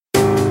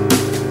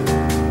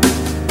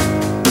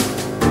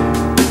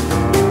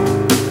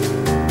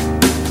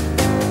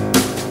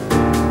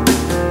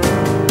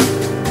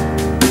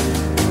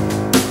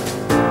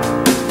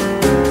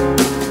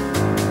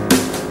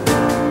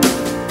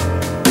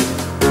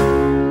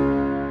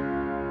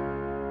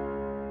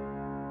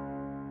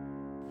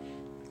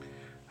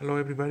Hello,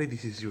 everybody.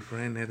 This is your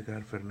friend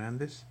Edgar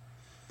Fernandez,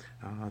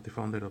 the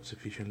founder of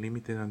Sufficient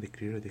Limited and the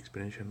creator of the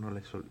Experiential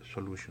Knowledge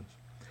Solutions.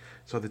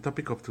 So, the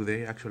topic of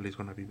today actually is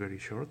going to be very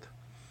short.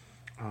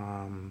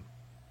 Um,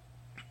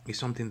 it's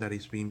something that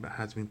has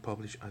been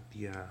published at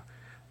the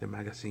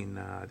magazine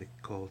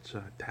called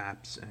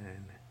Tabs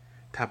and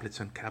Tablets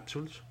and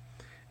Capsules.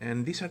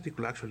 And this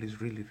article actually is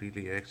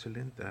really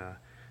excellent.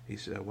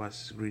 It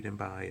was written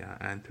by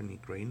Anthony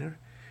Grainer,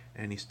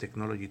 and it's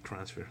technology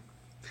transfer.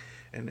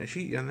 And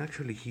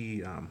actually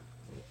he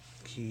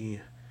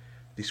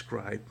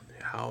described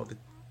how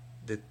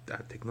the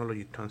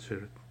technology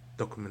transfer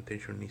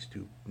documentation needs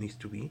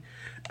to be,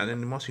 and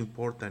then the most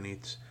important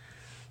it's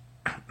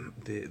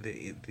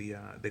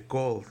the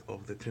goal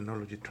of the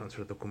technology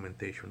transfer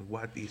documentation.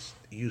 What is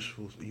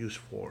used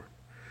for,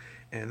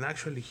 and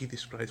actually he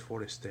describes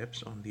four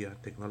steps on the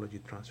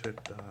technology transfer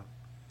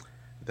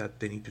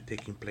that they need to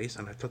take in place,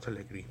 and I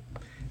totally agree.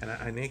 And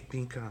I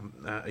think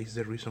is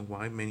the reason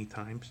why many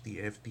times the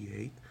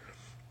FDA,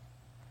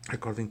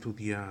 according to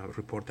the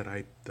report that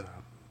I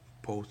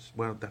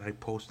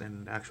post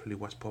and actually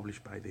was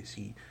published by the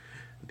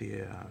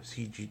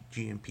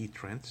CGMP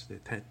trends,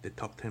 the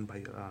top 10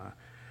 by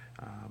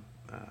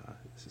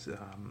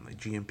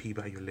GMP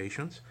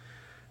violations,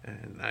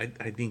 and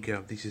I think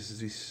this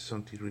is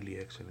something really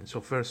excellent. So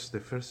the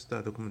first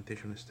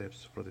documentation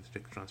steps for the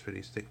tech transfer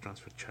is tech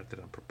transfer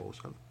charter and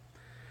proposal.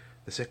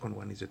 The second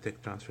one is the tech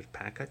transfer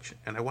package,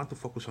 and I want to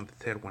focus on the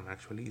third one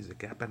actually is the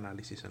gap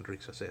analysis and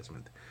risk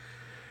assessment.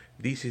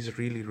 This is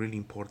really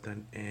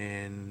important,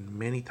 and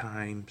many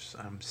times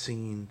I'm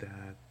seeing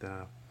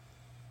that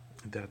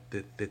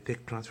the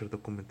tech transfer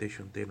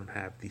documentation they don't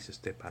have this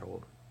step at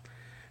all.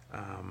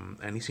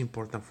 And it's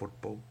important for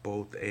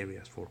both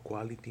areas, for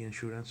quality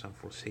assurance and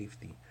for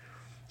safety.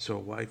 So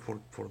why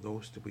for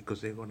those two?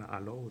 Because they're gonna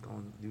allow it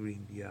on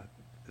during the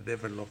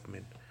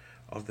development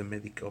of the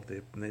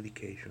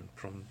medication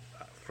from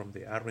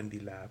the R&D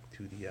lab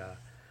to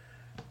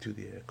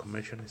the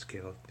commercial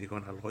scale. They're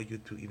gonna allow you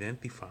to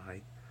identify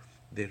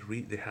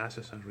the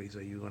hazards and risks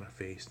that you're gonna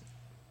face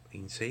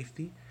in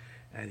safety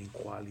and in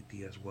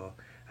quality as well,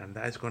 and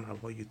that's going to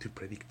allow you to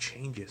predict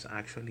changes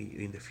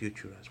actually in the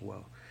future as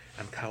well,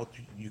 and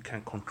you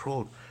can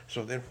control.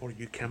 So therefore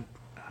you can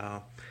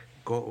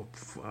go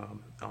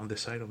on the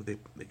side of the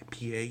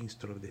PA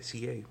instead of the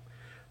CA,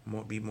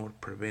 be more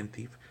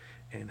preventive,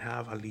 and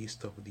have a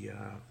list of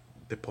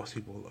the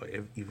possible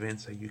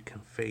events that you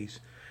can face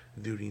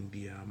during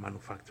the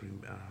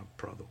manufacturing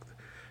product.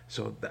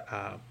 So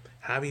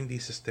having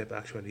this step,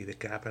 actually, the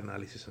gap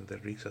analysis and the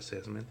risk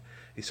assessment,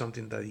 is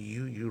something that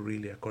you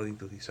really, according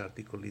to this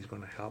article, is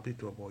going to help you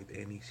to avoid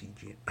any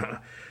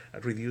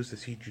reduce the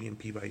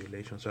CGMP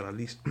violations, or at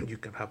least you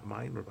can have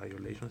minor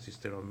violations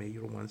instead of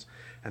major ones,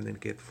 and then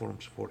get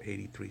forms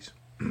 483s.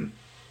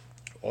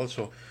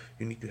 Also,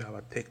 you need to have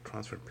a tech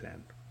transfer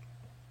plan.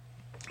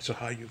 So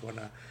how you're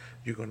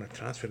gonna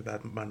transfer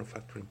that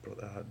manufacturing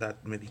that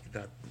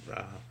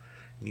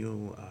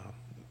new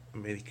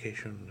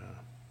medication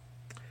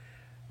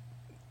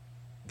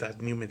that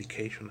new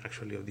medication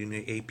actually, of the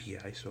new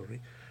API,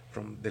 sorry,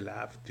 from the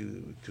lab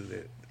to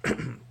the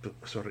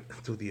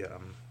to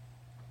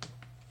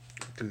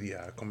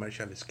the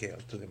commercial scale,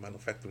 to the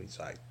manufacturing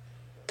side.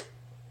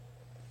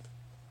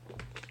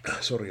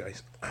 Sorry,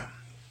 guys.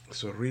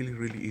 So really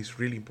it's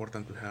really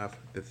important to have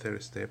the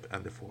third step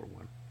and the fourth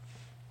one.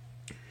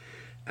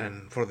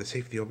 And for the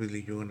safety,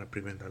 obviously you're gonna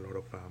prevent a lot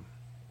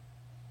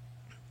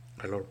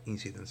of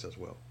incidents as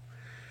well.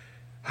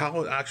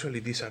 How actually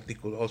this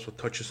article also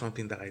touches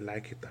something that I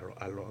like it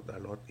a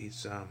lot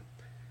is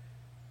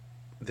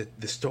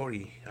the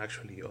story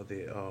actually, or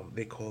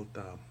they called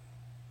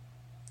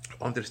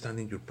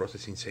understanding your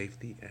processing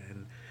safety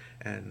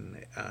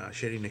and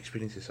sharing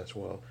experiences as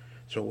well.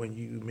 So when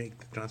you make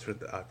the transfer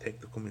tech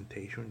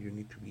documentation, you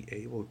need to be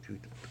able to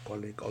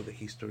collect all the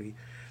history,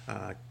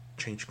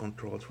 change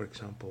controls, for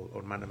example,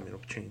 or management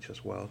of change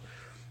as well,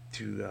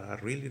 to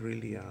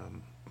really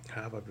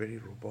have a very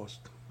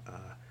robust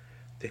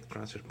tech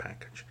transfer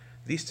package.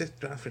 This tech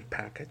transfer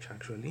package,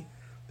 actually,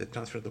 the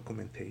tech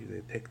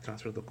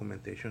transfer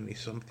documentation is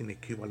something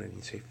equivalent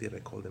in safety that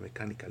I call the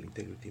mechanical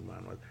integrity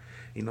manual.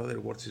 In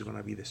other words, it's going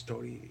to be is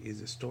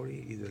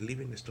the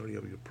living story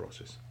of your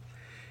process,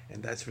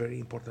 and that's very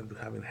important to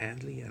have it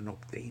handy and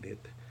updated,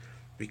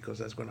 because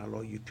that's going to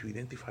allow you to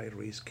identify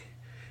risk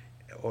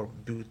or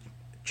do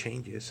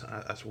changes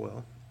as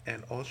well,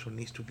 and also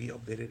needs to be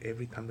updated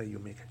every time that you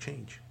make a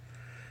change,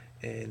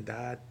 and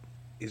that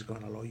is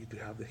going to allow you to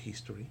have the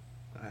history,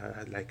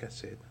 like I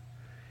said,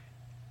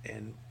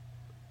 and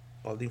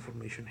all the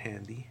information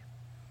handy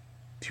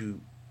to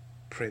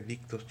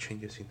predict those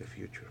changes in the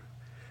future.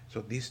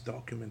 So this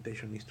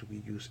documentation needs to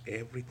be used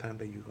every time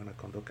that you're going to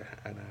conduct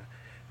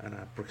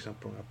for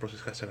example, a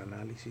process hazard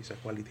analysis, a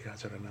quality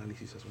hazard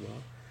analysis as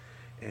well,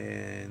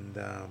 and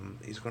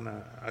it's going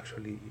to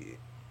actually,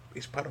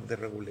 it's part of the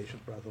regulation,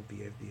 part of the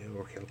FDA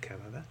or Health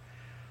Canada.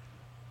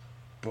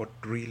 But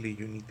really,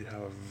 you need to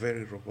have a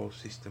very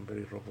robust system,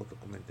 very robust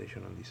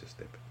documentation on this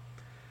step.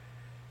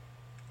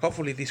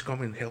 hopefully this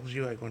comment helps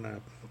you. I'm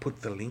gonna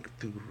put the link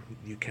to,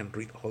 you can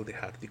read all the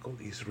article.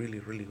 It's really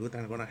really good,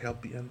 and gonna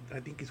help you, and I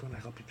think it's gonna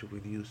help you to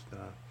reduce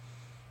the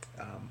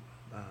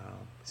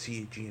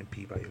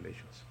CGMP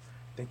violations.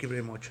 Thank you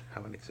very much.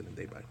 Have an excellent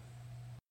day. Bye.